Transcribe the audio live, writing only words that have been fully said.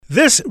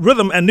This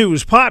Rhythm and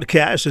News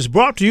podcast is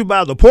brought to you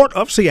by the Port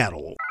of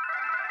Seattle.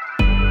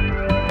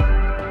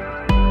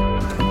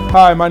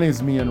 Hi, my name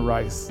is Mian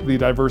Rice, the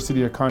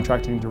Diversity and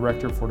Contracting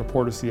Director for the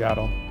Port of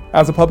Seattle.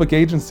 As a public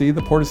agency,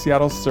 the Port of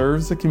Seattle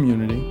serves the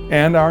community,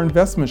 and our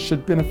investments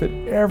should benefit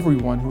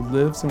everyone who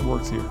lives and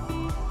works here.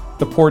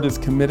 The Port is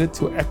committed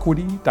to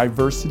equity,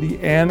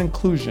 diversity, and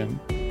inclusion,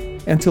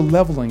 and to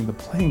leveling the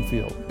playing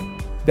field.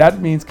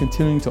 That means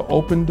continuing to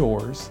open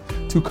doors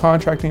to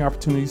contracting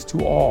opportunities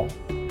to all,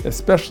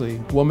 especially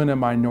women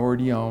and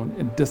minority-owned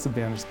and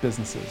disadvantaged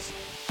businesses.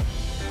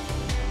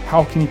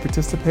 How can you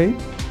participate?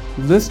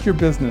 List your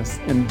business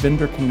in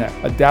Vendor Connect,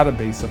 a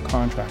database of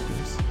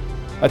contractors.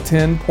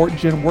 Attend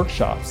PortGen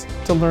workshops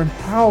to learn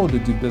how to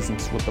do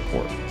business with the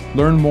Port.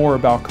 Learn more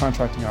about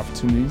contracting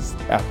opportunities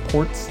at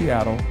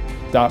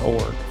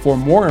portseattle.org. For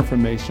more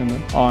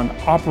information on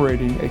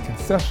operating a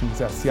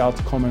concessions at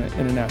Seattle-Tacoma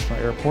International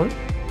Airport,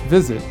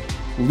 visit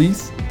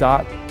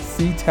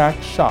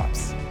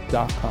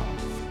lease.ctacshops.com.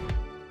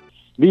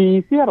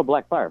 The Seattle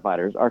Black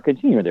Firefighters are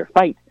continuing their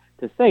fight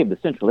to save the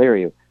central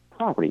area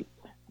property.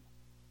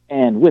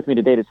 And with me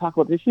today to talk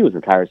about this issue is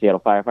retired Seattle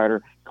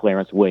firefighter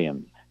Clarence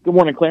Williams. Good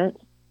morning, Clarence.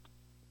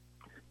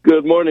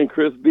 Good morning,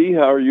 Chris B.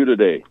 How are you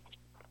today?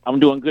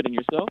 I'm doing good, and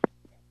yourself?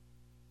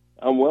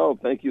 I'm well.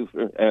 Thank you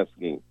for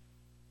asking.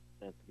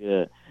 That's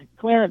good.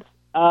 Clarence,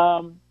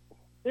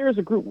 there is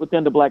a group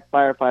within the Black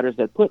Firefighters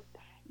that put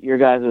your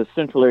guys'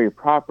 central area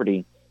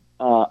property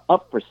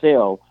up for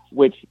sale,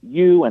 which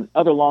you and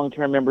other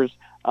long-term members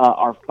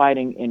are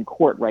fighting in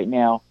court right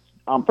now.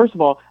 First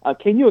of all,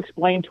 can you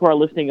explain to our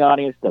listening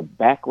audience the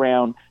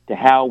background to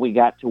how we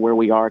got to where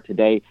we are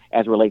today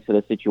as it relates to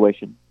this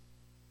situation?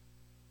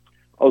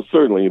 Oh,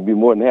 certainly. I'd be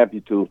more than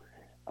happy to.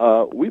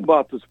 We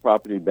bought this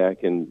property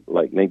back in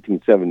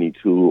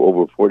 1972,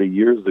 over 40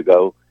 years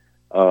ago,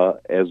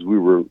 as we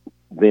were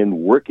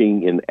then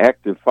working in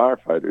active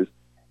firefighters.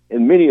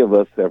 And many of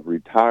us have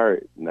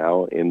retired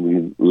now, and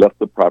we left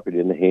the property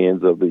in the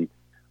hands of the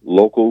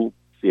local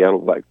Seattle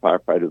Black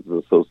Firefighters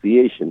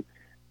Association.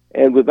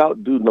 And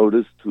without due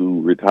notice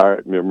to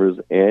retired members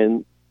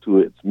and to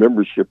its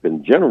membership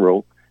in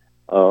general,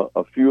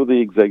 a few of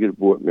the executive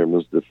board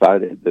members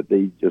decided that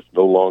they just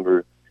no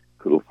longer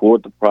could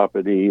afford the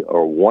property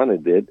or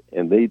wanted it,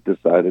 and they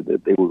decided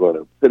that they were going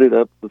to put it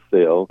up for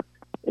sale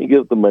and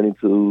give the money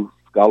to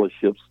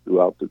scholarships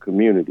throughout the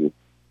community.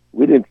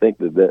 We didn't think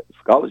that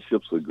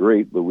scholarships were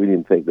great, but we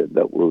didn't think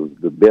that was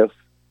the best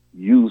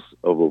use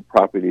of a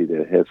property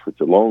that has such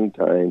a long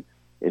time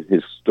and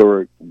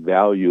historic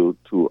value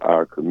to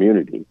our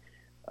community.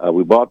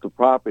 We bought the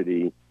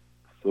property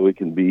so it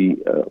can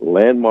be a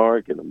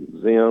landmark and a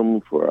museum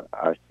for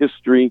our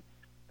history,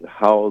 to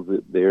house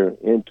it there,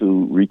 and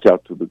to reach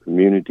out to the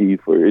community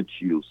for its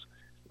use,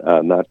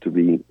 not to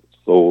be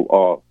sold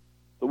off.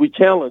 So we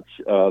challenge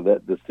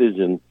that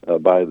decision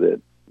by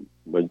the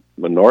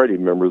minority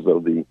members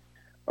of the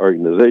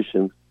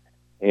organization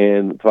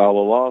and file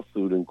a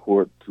lawsuit in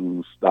court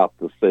to stop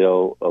the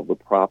sale of the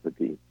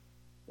property.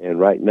 And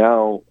right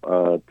now,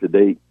 to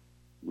date,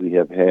 we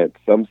have had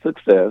some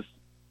success,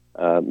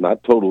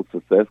 not total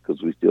success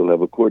because we still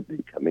have a court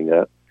date coming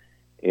up.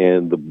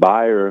 And the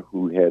buyer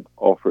who had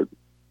offered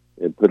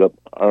and put up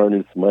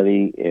earnest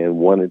money and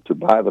wanted to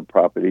buy the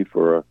property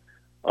for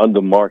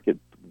under market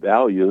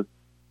value,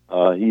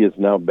 he is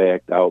now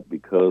backed out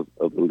because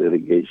of the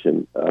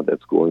litigation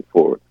that's going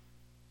forward.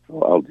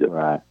 So I'll just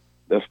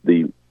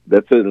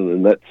that's it in a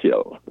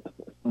nutshell.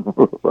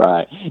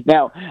 Right.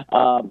 Now,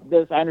 I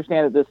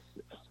understand that this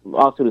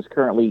lawsuit is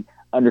currently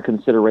under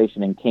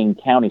consideration in King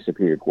County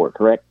Superior Court,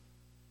 correct?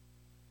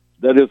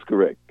 That is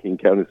correct, King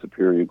County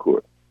Superior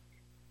Court.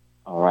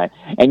 All right.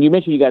 And you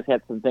mentioned you guys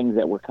had some things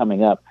that were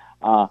coming up.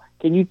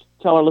 Can you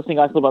tell our listening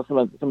audience about some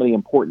of the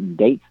important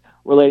dates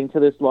relating to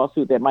this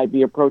lawsuit that might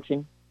be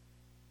approaching?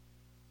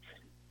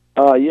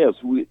 Yes.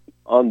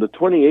 On the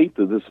 28th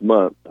of this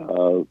month,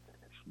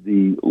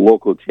 the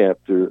local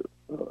chapter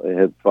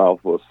had filed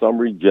for a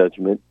summary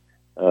judgment,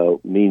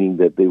 meaning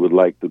that they would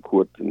like the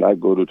court to not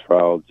go to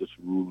trial, just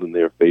rule in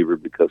their favor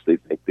because they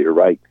think they're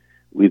right.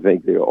 We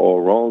think they're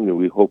all wrong, and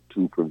we hope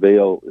to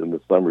prevail in the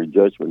summary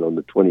judgment on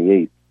the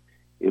 28th.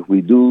 If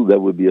we do,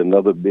 that would be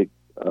another big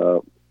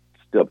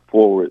step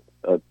forward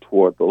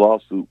toward the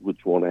lawsuit,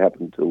 which won't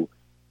happen until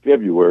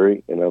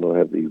February, and I don't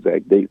have the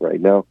exact date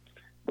right now,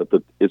 but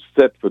it's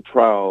set for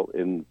trial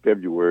in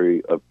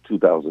February of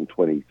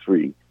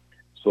 2023.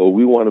 So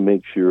we want to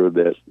make sure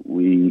that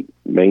we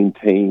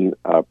maintain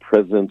our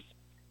presence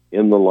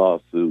in the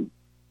lawsuit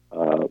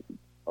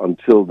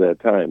until that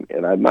time.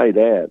 And I might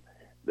add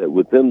that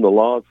within the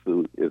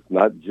lawsuit, it's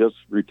not just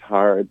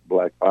retired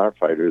Black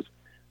firefighters.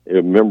 There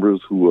are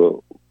members who are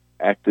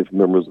active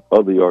members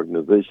of the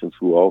organizations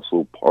who are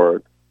also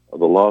part of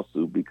the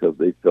lawsuit because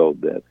they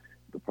felt that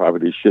the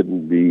property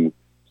shouldn't be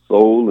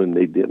sold and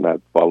they did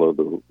not follow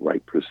the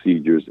right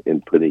procedures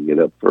in putting it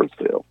up for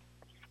sale.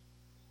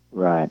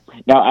 Right.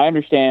 Now, I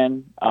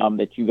understand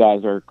that you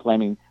guys are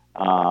claiming,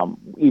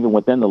 even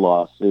within the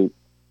lawsuit,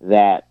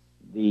 that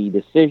the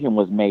decision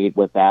was made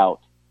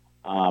without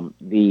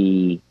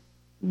the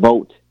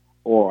vote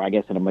or I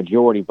guess in a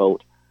majority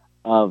vote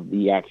of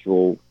the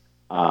actual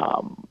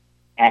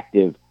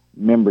active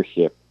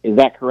membership. Is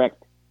that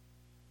correct?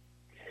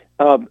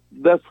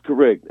 That's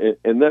correct,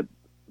 and that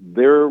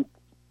their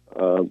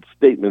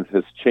statement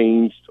has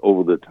changed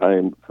over the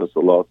time since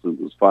the lawsuit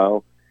was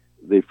filed.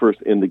 They first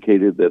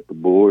indicated that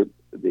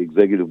the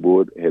executive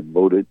board, had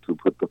voted to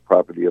put the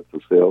property up for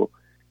sale.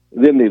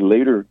 And then they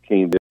later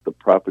came that the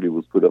property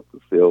was put up for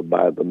sale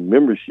by the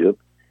membership,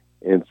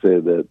 and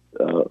said that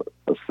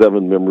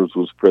 7 members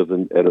was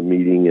present at a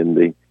meeting,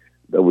 and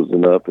that was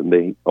enough, and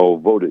they all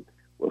voted.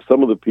 Well,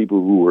 some of the people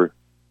who were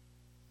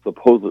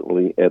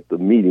supposedly at the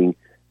meeting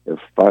have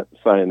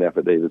signed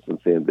affidavits and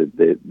saying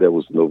that there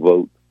was no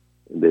vote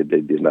and that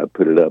they did not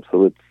put it up.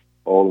 So it's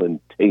all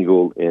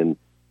entangled, and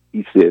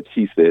he said,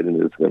 she said,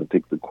 and it's going to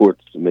take the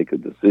courts to make a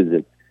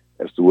decision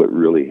as to what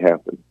really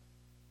happened.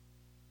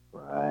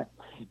 Right.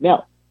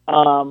 Now,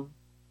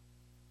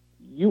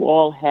 you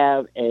all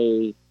have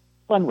a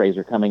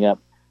fundraiser coming up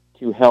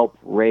to help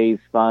raise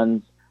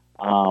funds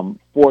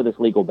for this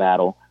legal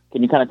battle.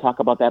 Can you kind of talk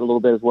about that a little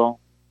bit as well?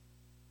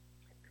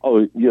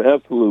 Oh, you're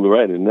absolutely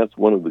right, and that's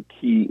one of the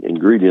key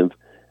ingredients.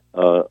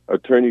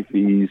 Attorney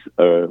fees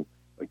are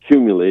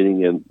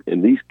accumulating, and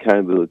in these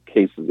kinds of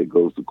cases that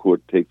goes to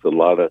court takes a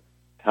lot of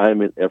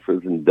time and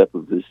effort and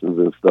depositions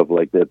and stuff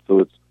like that, so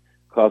it's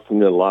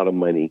costing a lot of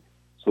money.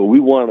 So we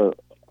want to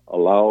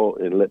allow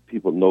and let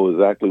people know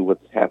exactly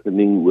what's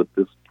happening with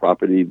this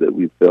property that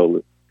we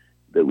feel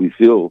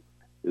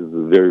is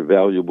very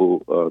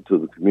valuable to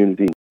the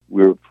community.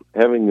 We're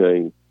having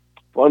a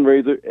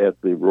fundraiser at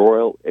the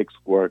Royal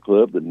Esquire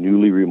Club, the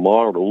newly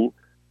remodeled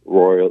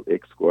Royal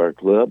Esquire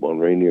Club on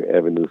Rainier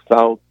Avenue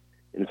South.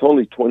 And it's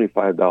only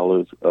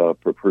 $25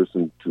 per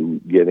person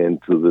to get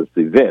into this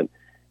event.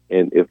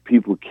 And if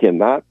people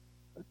cannot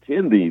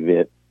attend the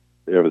event,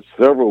 there are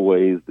several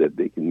ways that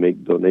they can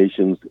make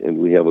donations, and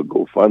we have a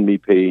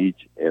GoFundMe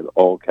page and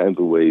all kinds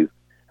of ways,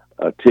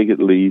 a ticket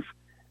leaf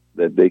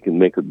that they can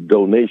make a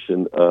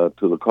donation to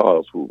the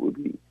cause, which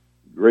would be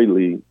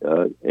greatly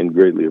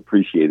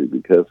appreciated,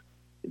 because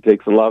it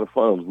takes a lot of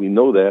funds. We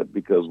know that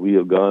because we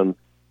have gone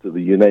to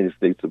the United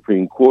States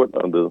Supreme Court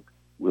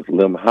with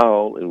Lem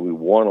Howell, and we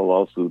won a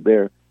lawsuit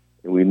there,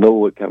 and we know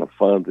what kind of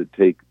funds it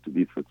takes to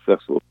be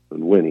successful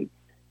in winning.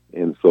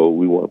 And so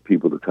we want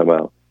people to come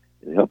out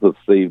and help us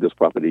save this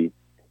property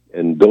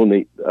and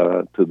donate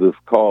to this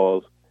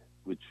cause,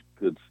 which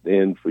could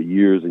stand for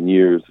years and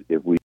years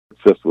if we're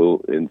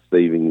successful in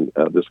saving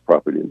this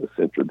property in the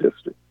Central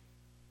District.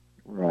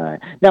 Right.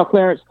 Now,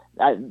 Clarence,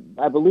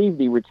 I believe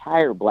the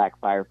Retired Black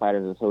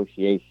Firefighters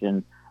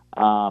Association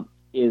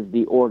is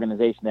the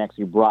organization that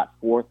actually brought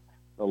forth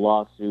the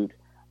lawsuit.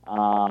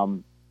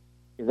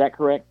 Is that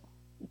correct?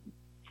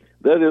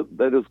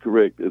 That is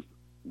correct.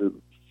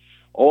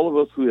 All of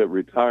us who have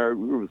retired,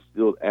 we were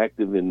still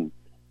active in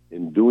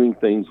doing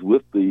things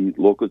with the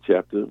local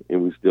chapter,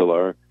 and we still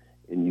are,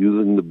 in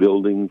using the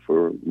building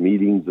for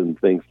meetings and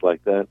things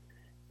like that.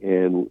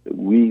 And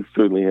we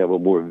certainly have a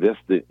more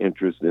vested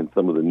interest in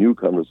some of the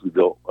newcomers who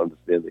don't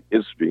understand the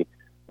history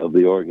of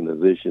the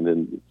organization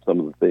and some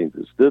of the things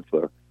it stood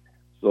for.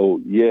 So,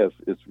 yes,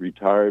 it's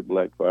Retired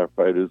Black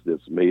Firefighters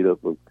that's made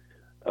up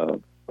of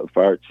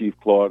Fire Chief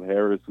Claude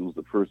Harris, who's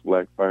the first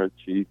black fire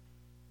chief,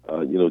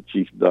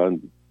 Chief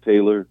Don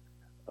Taylor,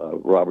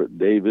 Robert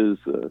Davis,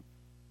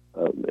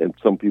 and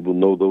some people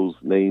know those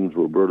names,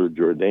 Roberto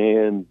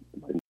Jordan,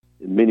 and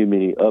many,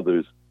 many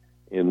others.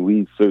 And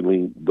we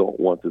certainly don't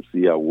want to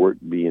see our work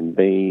be in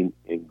vain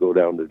and go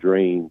down the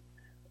drain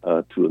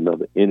to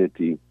another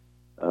entity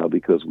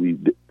because we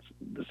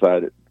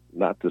decided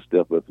not to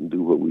step up and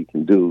do what we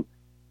can do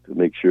to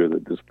make sure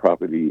that this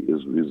property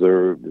is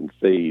reserved and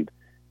saved.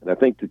 And I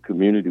think the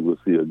community will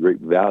see a great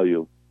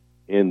value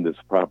in this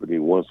property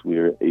once we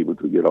are able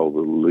to get all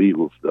the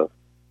legal stuff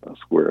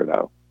squared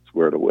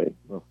away.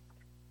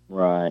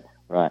 Right.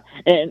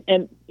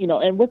 And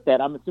with that,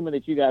 I'm assuming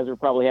that you guys are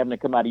probably having to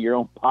come out of your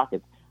own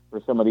pockets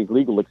for some of these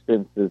legal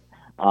expenses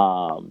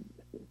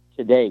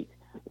to date.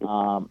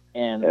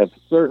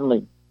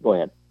 Certainly, go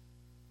ahead.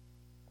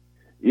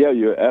 Yeah,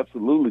 you're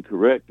absolutely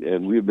correct.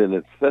 And we've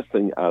been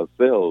assessing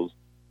ourselves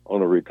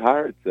on a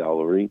retired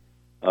salary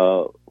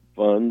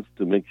funds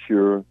to make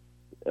sure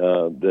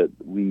that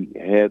we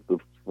had the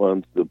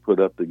funds to put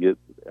up to get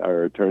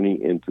our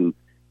attorney and to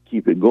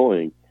keep it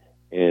going.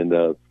 And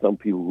some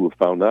people who have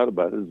found out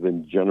about it have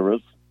been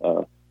generous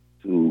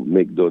to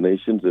make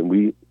donations, and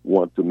we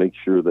want to make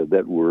sure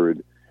that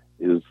word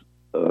is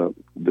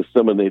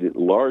disseminated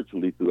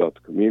largely throughout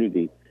the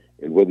community.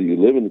 And whether you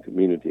live in the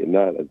community or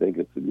not, I think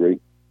it's a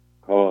great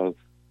cause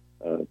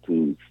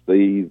to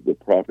save the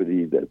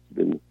property that's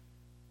been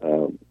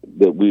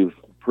that we've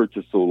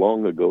purchased so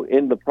long ago.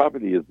 And the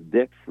property is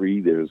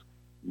debt-free. There's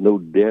no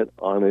debt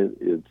on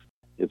it.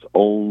 It's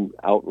owned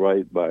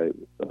outright by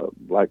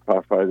black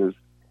firefighters,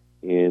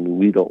 and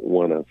we don't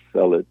want to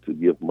sell it to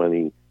give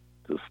money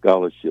to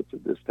scholarships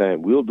at this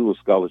time. We'll do a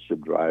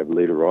scholarship drive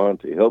later on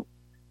to help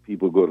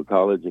people go to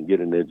college and get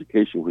an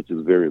education, which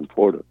is very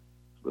important.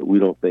 But we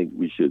don't think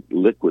we should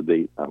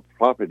liquidate our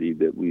property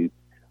that we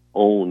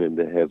own and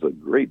that has a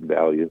great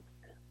value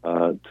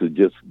to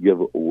just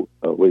give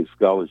away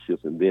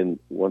scholarships. And then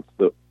once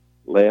the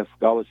last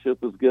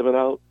scholarship is given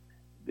out,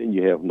 then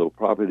you have no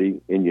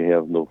property and you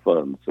have no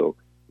funds. So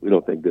we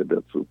don't think that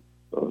that's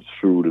a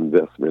shrewd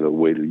investment, a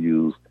way to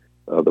use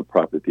the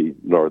property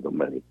nor the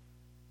money.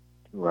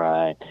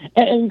 Right.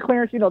 And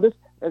Clarence, this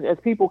as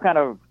people kind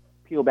of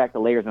peel back the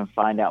layers and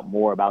find out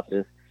more about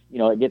this,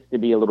 it gets to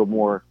be a little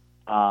more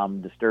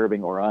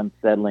disturbing or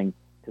unsettling,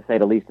 to say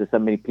the least, to so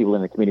many people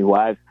in the community who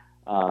I've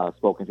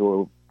spoken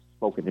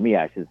to me,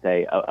 I should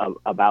say,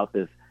 about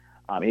this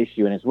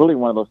issue. And it's really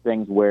one of those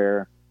things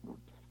where,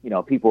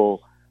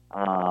 people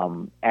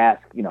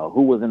ask,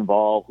 who was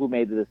involved, who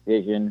made the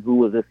decision, who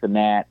was this and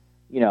that,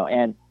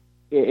 and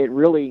it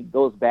really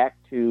goes back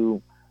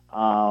to,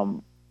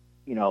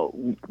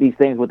 these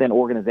things within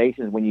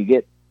organizations. When you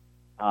get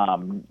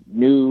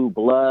new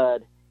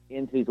blood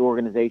into these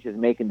organizations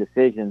making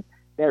decisions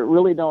that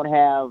really don't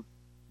have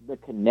the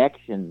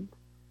connections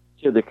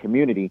to the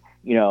community,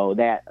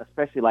 that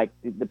especially like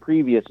the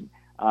previous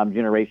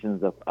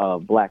generations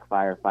of black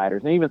firefighters,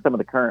 and even some of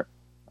the current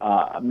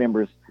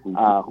members who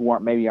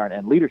aren't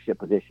in leadership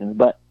positions,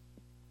 but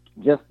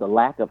just the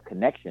lack of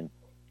connection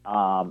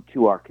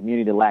to our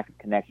community, the lack of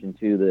connection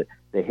to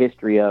the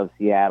history of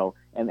Seattle,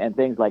 and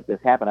things like this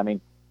happen. I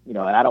mean, and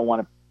I don't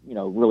want to,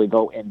 really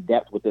go in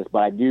depth with this,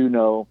 but I do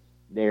know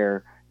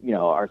there,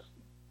 are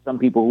some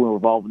people who are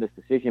involved in this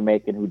decision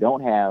making who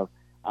don't have,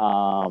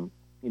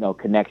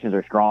 connections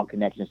or strong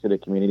connections to the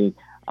community.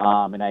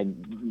 And I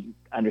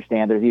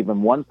understand there's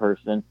even one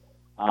person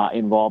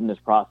involved in this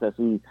process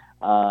who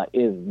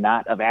is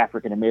not of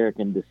African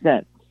American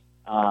descent.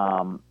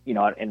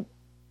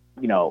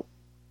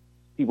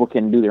 People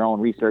can do their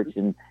own research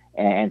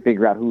and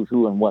figure out who's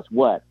who and what's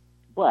what.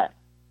 But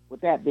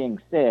with that being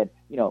said,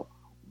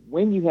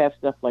 when you have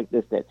stuff like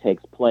this that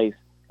takes place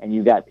and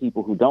you got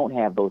people who don't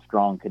have those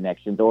strong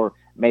connections or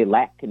may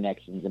lack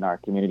connections in our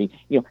community,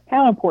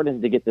 how important is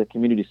it to get the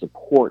community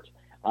support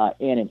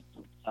in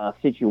a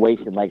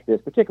situation like this,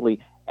 particularly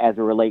as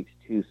it relates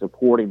to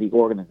supporting the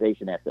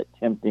organization that's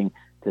attempting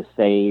to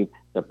save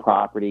the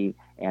property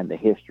and the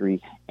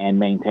history and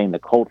maintain the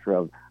culture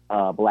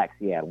of Black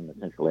Seattle in the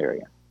Central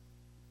area?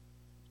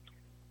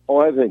 Oh,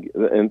 I think,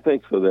 and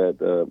thanks for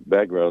that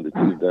background that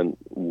you've done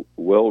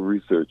well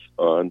researched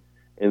on.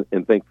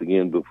 And thanks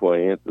again, before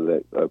I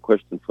answer that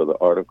question, for the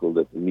article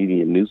that the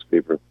Median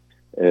newspaper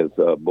has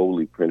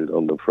boldly printed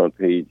on the front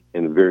page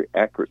and very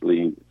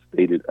accurately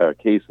stated our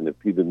case. And if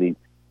people need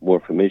more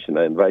information,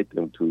 I invite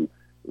them to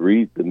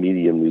read the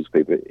Median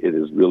newspaper. It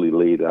is really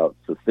laid out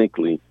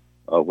succinctly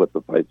what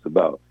the fight's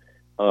about.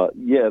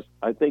 Yes,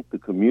 I think the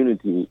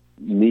community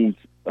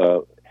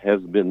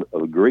has been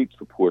of great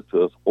support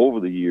to us over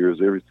the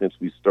years, ever since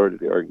we started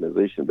the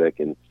organization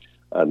back in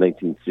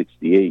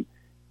 1968.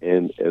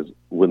 And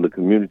when the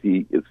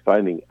community is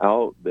finding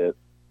out that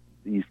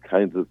these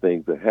kinds of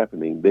things are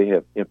happening, they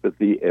have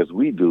empathy, as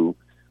we do,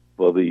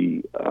 for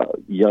the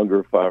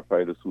younger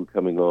firefighters who are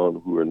coming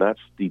on, who are not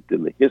steeped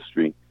in the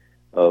history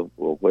of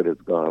what has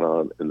gone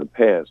on in the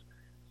past.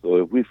 So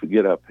if we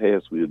forget our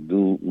past, we are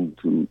doomed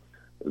to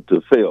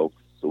fail.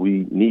 So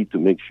we need to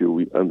make sure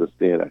we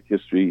understand our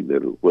history,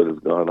 that what has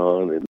gone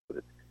on,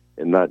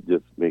 and not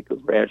just make a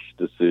rash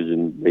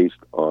decision based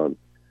on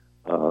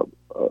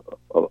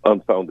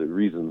unfounded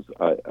reasons,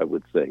 I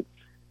would say.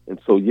 And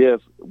so, yes,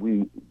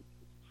 we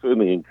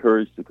certainly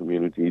encourage the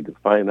community to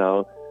find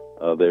out.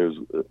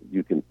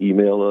 You can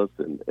email us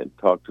and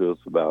talk to us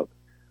about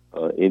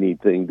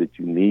anything that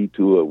you need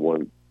to or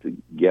want to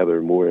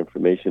gather more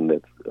information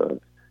that's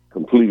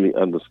completely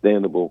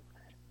understandable.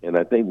 And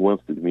I think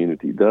once the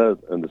community does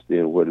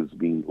understand what is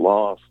being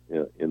lost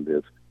in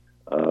this,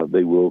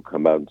 they will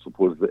come out and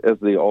support us, as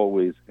they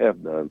always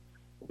have done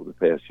over the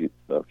past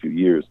few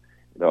years.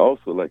 And I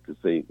also like to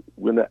say,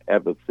 we're not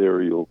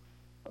adversarial.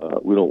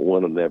 We don't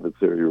want an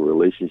adversarial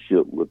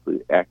relationship with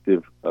the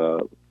active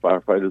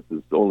firefighters.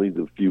 It's only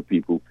the few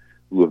people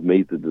who have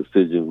made the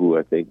decision who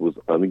I think was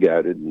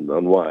unguided and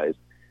unwise,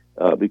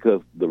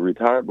 because the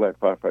Retired Black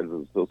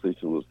Firefighters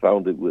Association was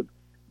founded with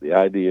the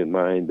idea in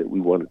mind that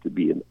we wanted to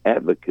be an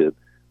advocate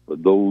for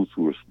those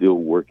who are still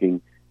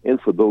working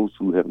and for those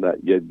who have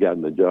not yet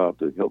gotten a job,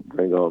 to help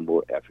bring on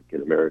more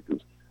African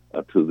Americans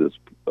to this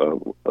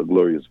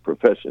glorious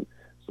profession.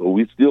 So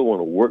we still want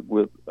to work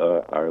with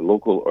our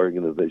local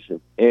organization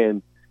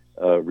and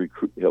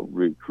help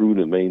recruit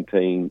and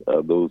maintain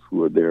those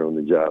who are there on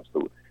the job.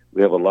 So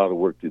we have a lot of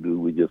work to do.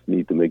 We just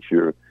need to make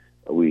sure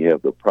we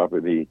have the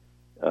property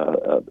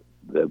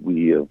that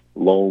we have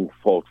long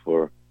fought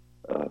for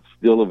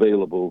still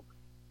available,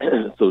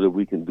 so that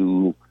we can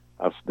do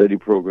our study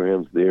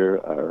programs there,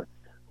 our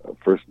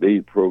first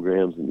aid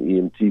programs and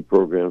EMT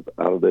programs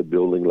out of that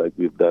building like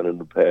we've done in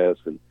the past,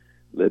 and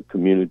let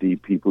community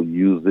people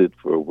use it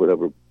for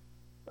whatever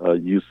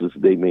uses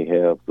they may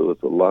have. So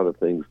it's a lot of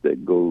things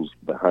that goes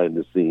behind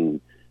the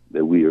scenes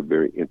that we are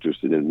very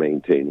interested in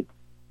maintaining.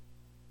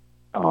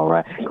 All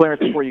right. Clarence,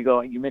 before you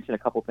go, you mentioned a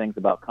couple things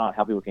about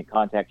how people can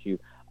contact you.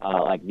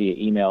 like via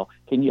email.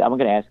 I'm going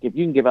to ask if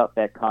you can give out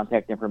that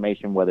contact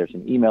information, whether it's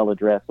an email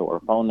address or a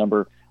phone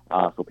number,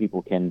 so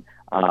people can,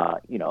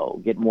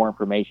 get more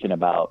information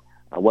about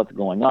what's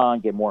going on,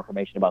 get more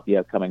information about the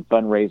upcoming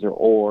fundraiser,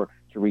 or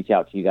to reach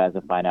out to you guys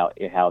and find out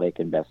how they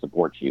can best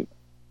support you.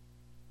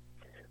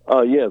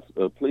 Yes,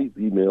 please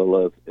email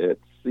us at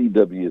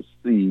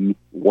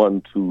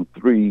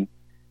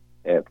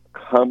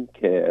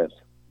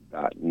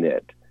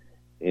cwc123@comcast.net.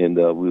 And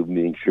we'll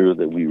make sure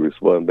that we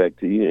respond back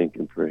to you and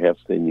can perhaps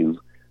send you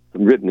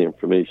some written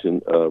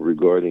information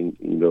regarding,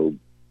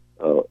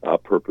 our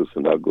purpose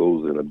and our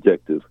goals and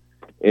objectives.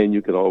 And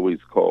you can always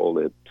call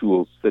at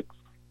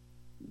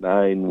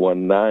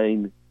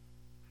 206-919-6886.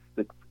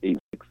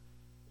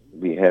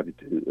 We'll be happy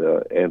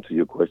to answer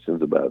your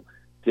questions about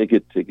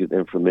ticket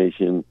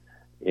information,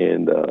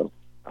 and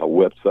our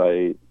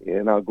website,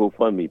 and our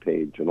GoFundMe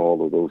page, and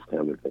all of those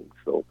kind of things.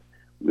 So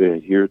we're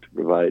here to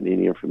provide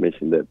any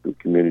information that the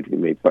community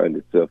may find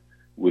itself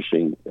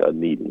wishing,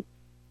 needing.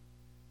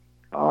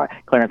 All right.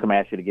 Clarence, I'm going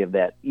to ask you to give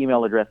that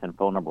email address and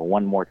phone number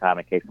one more time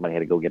in case somebody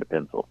had to go get a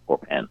pencil or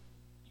pen.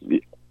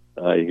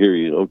 I hear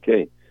you.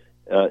 Okay.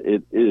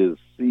 It is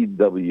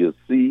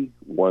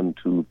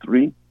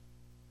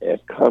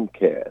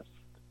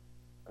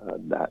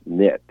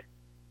cwc123@comcast.net.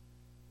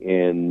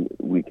 And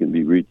we can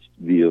be reached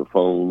via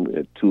phone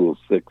at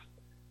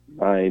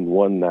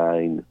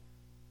 206-919-6870.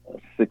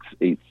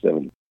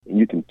 And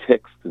you can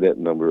text to that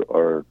number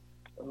or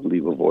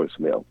leave a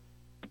voicemail.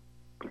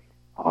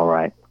 All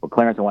right. Well,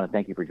 Clarence, I want to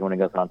thank you for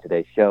joining us on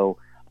today's show.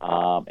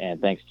 And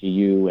thanks to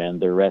you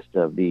and the rest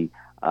of the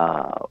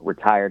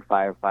retired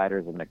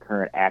firefighters and the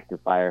current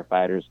active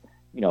firefighters,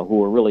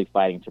 who are really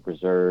fighting to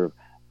preserve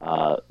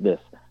this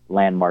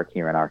landmark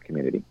here in our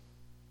community.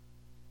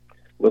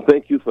 Well,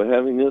 thank you for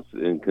having us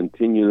and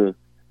continually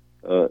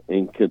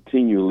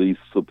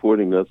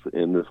supporting us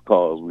in this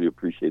cause. We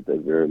appreciate that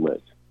very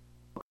much.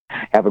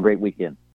 Have a great weekend.